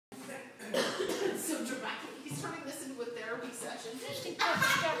He's turning this into a therapy session. Interesting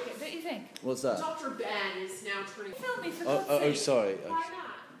jacket, don't you think? What's that? Dr. Ben is now turning. Film me for Oh, God's sake. sorry. Why not?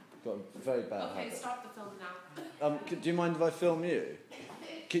 Got a very bad Okay, habit. stop the film now. Do you mind if I film you?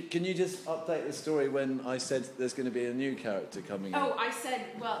 Can you just update the story when I said there's going to be a new character coming in? Oh, I said,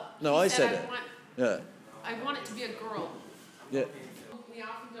 well. No, I said it. Yeah. I want it to be a girl. Yeah. We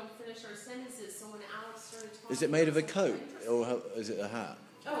often don't finish our sentences, so when Alex started talking. Is it made of a coat or is it a hat?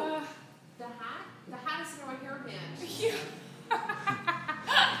 Oh, the hat? The hat is for a hairband. Yeah.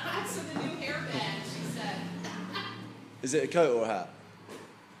 That's for the new hairband, she said. Is it a coat or a hat?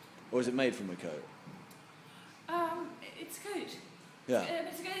 Or is it made from a coat? It's a coat. Yeah.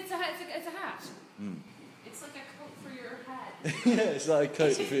 It's a hat. Mm. It's like a coat for your head. Yeah, it's like a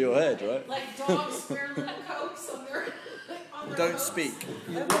coat for your head, right? Like dogs wear little coats on their Don't hooves. speak.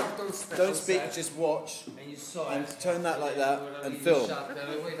 Don't speak, just watch. And you saw And it. turn that like that and film.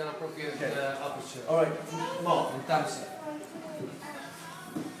 Alright, Mark.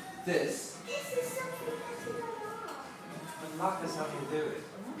 This. Marcus, how do you do it?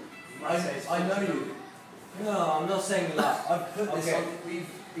 I know you. No, I'm not saying that. I've put this Okay. on.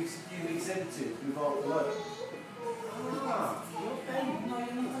 You've exempted without the logo.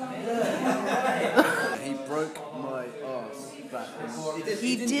 He broke my ass back.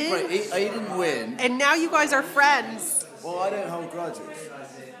 He didn't win. And now you guys are friends. Well, I don't hold grudges.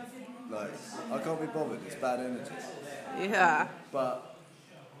 Like, I can't be bothered. It's bad energy. Yeah. But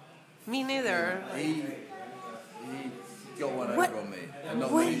Me neither. he got one What? over on me, and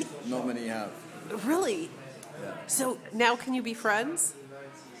What? not many have. Really? Yeah. So now can you be friends?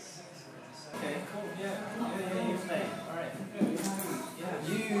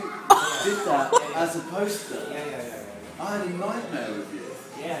 You did that as a poster. I had a nightmare with you.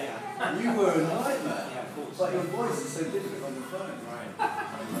 You were a nightmare. But your voice is so different on the phone.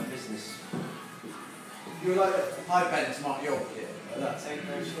 My business. You were like, hi Ben, it's Mark York here. Like that. Same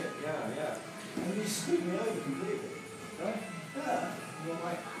kind of shit. Yeah. And you screwed me over completely. Right? Yeah.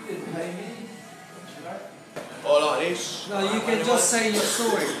 You didn't pay me. Oh, like this? No, you can just say your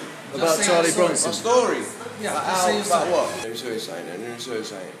story. About Charlie Bronson. My story? Yeah, Like just how, say your about story. what? Let me tell you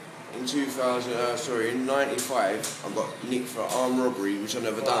something. In 95, I got nicked for armed robbery, which I've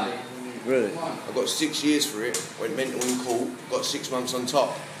never done. Really? I got 6 years for it, went mental in court, got 6 months on top.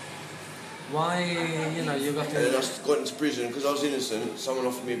 Why, you got And then I to... got into prison because I was innocent. Someone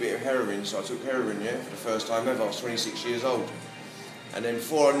offered me a bit of heroin, so I took heroin, for the first time ever. I was 26 years old. And then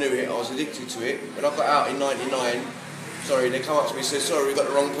before I knew it, I was addicted to it. When I got out in 99, they come up to me and said, sorry, we got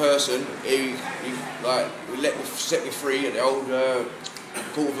the wrong person. He set me free at the old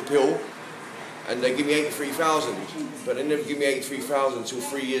Court of Appeal, and they give me 83,000. But they never give me 83,000 until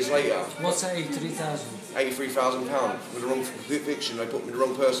 3 years later. What's 83,000? £83,000 with the wrong conviction. They put me the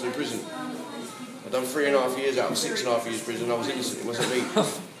wrong person in prison. I'd done 3.5 years out of 6.5 years prison. I was innocent. It wasn't me.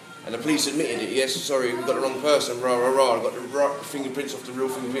 And the police admitted it. Yes, sorry, we got the wrong person. Rah rah rah. I got the right fingerprints off the real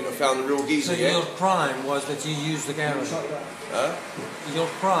fingerprint. I found the real geezer. So your crime was that you used the heroin? Huh? Your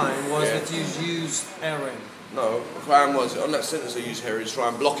crime was Yeah. that you used heroin? No, the crime was, on that sentence I used heroin to try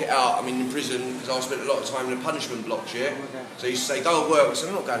and block it out. I mean, in prison, because I spent a lot of time in the punishment blocks, yeah? So you say, go to work. I said,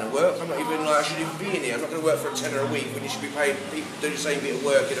 I'm not going to work. I'm not even, I shouldn't even be in here. I'm not going to work for a tenner a week when you should be paid people to do the same bit of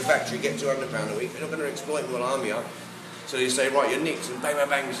work in a factory, get £200 a week. They're not going to exploit me while I'm here. So they say, right, you're nicked, and bang, bang,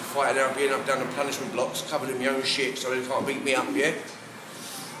 bang, there's a fight now, being up down the punishment blocks, covered in my own shit, so they can't beat me up, yeah?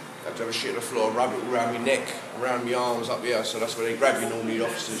 I have to have a shit on the floor, rub it all around my neck, around my arms up here, so that's where they grab you normally, the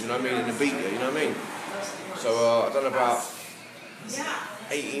officers, you know what I mean, and they beat you, you know what I mean? So I've done about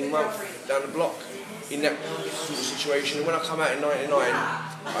 18 months down the block in that sort of situation, and when I come out in 99,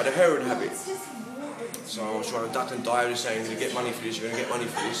 I had a heroin habit. So I was trying to duck and dive, and saying, you're going to get money for this, you're going to get money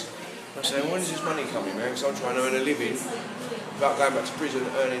for this. I'm saying, when is this money coming, man? Because I'm trying to earn a living without going back to prison,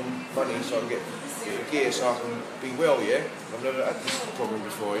 earning money so I can get a gear so I can be well, yeah? I've never had this problem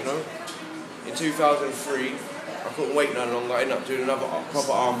before, you know? In 2003, I couldn't wait no longer. I ended up doing another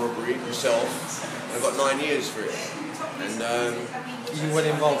proper armed robbery myself, and I got 9 years for it. And You were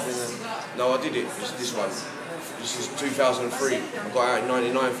involved in it? no, I did it. This one. This is 2003. I got out in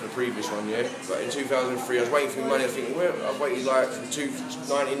 99 for the previous one, yeah? But in 2003, I was waiting for my money. I was thinking, well, I've waited like from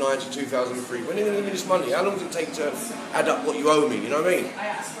 99 to 2003. When are you going to give me this money? How long does it take to add up what you owe me? You know what I mean?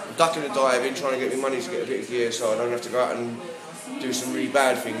 I'm ducking and diving, trying to get me money to get a bit of gear so I don't have to go out and do some really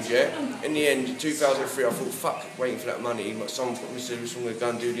bad things, yeah? In the end, in 2003, I thought, fuck, waiting for that money. But someone put me to someone going to go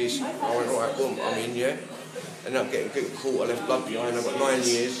and do this. I went, alright, boom, I'm in, yeah? Ended up getting caught, I left blood behind. I got 9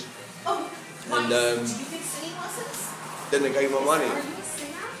 years. And then they gave my money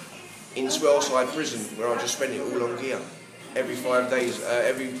in Swellside prison, where I just spent it all on gear. Every 5 days,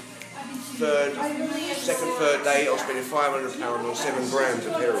 every third day, I was spending £500 on 7 grams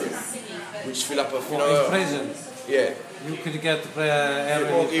of heroin, which fill up a, In prison, yeah, you could get more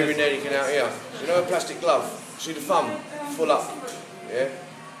heroin. gear in there you can out here. You know a plastic glove? See the thumb full up, yeah?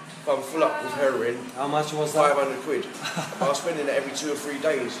 Thumb full up with heroin. How much was that? 500 quid. I was spending it every 2 or 3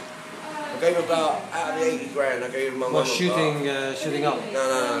 days. I gave about, out of the 80 grand, I gave my mum Was shooting up?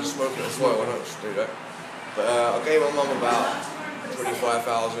 No, smoking at foil, I don't just do that. But I gave my mum about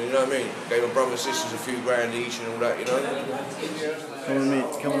 25,000, you know what I mean? I gave my brother and sisters a few grand each and all that, you know? Come on, mate.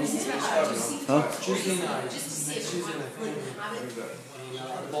 Come on. Huh?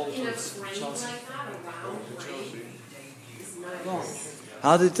 In a frame like that, a round frame, is nice.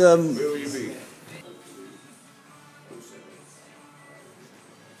 How did Where will you be?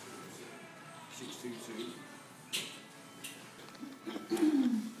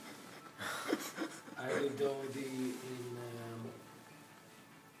 I will do the in.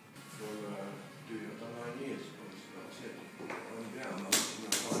 I've done 9 years, that's it. I'm down, I'm going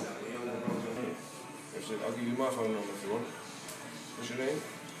to find out the younger ones on here. I'll give you my phone number if you want. What's your name?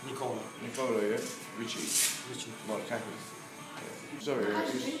 Nicola. Nicola, yeah? Richie. Mark Cappy. Sorry,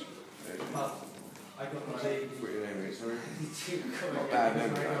 Richie. I got my baby. What's your name, mate? Sorry. Not bad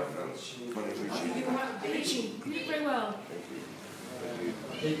memory. My name's Richie. Richie, you did very well.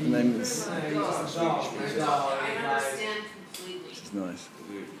 name is? I understand completely. It's nice.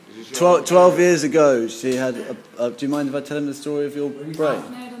 Is this your- 12 years ago, she had. Do you mind if I tell him the story of your brain? No,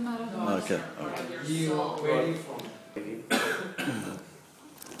 it doesn't matter. Oh, okay. Where are you from?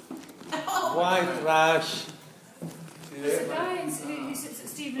 White trash. There's a guy who sits at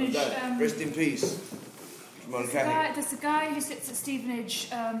Stevenage. Rest in peace. Mark Cappy. There's a guy who sits at Stevenage.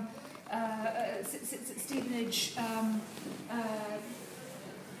 Sits at Stevenage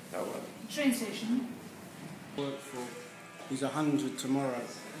train station. Work for. He's 100 tomorrow.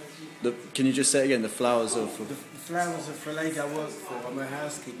 Can you just say it again? The flowers of. The flowers are for a lady I work for. I'm her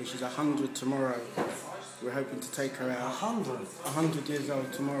housekeeper. She's 100 tomorrow. We're hoping to take her out. 100? 100 years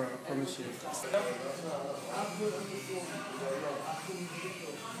old tomorrow, I promise you.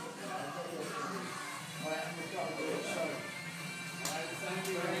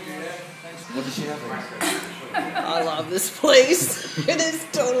 What did she have? I love this place. It is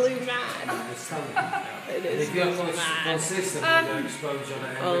totally mad. It is totally mad. Consistent with the exposure on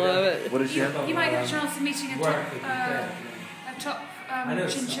I love it. What did she have? You might get a chance of meeting a top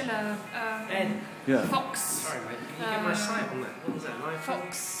chinchilla Yeah. fox. Sorry, mate. Can you get my sight on that? What was that?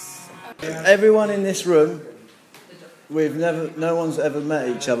 Fox. Everyone in this room, no one's ever met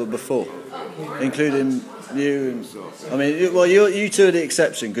each other before, including you. And, I mean, well, you two are the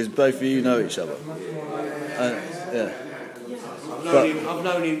exception because both of you know each other. Yeah. I've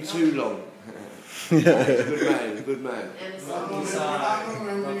known him too long. Good man. He's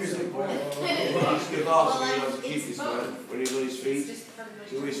good ask me to keep this man when he's on his feet.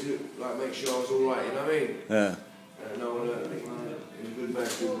 He always make sure I was alright, you know what I mean? Yeah. No one hurt me. He's a good man,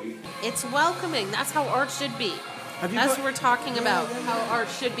 good man. It's welcoming. That's how art should be. That's what we're talking about. How art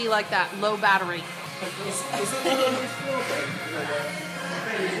should be like that. Low battery.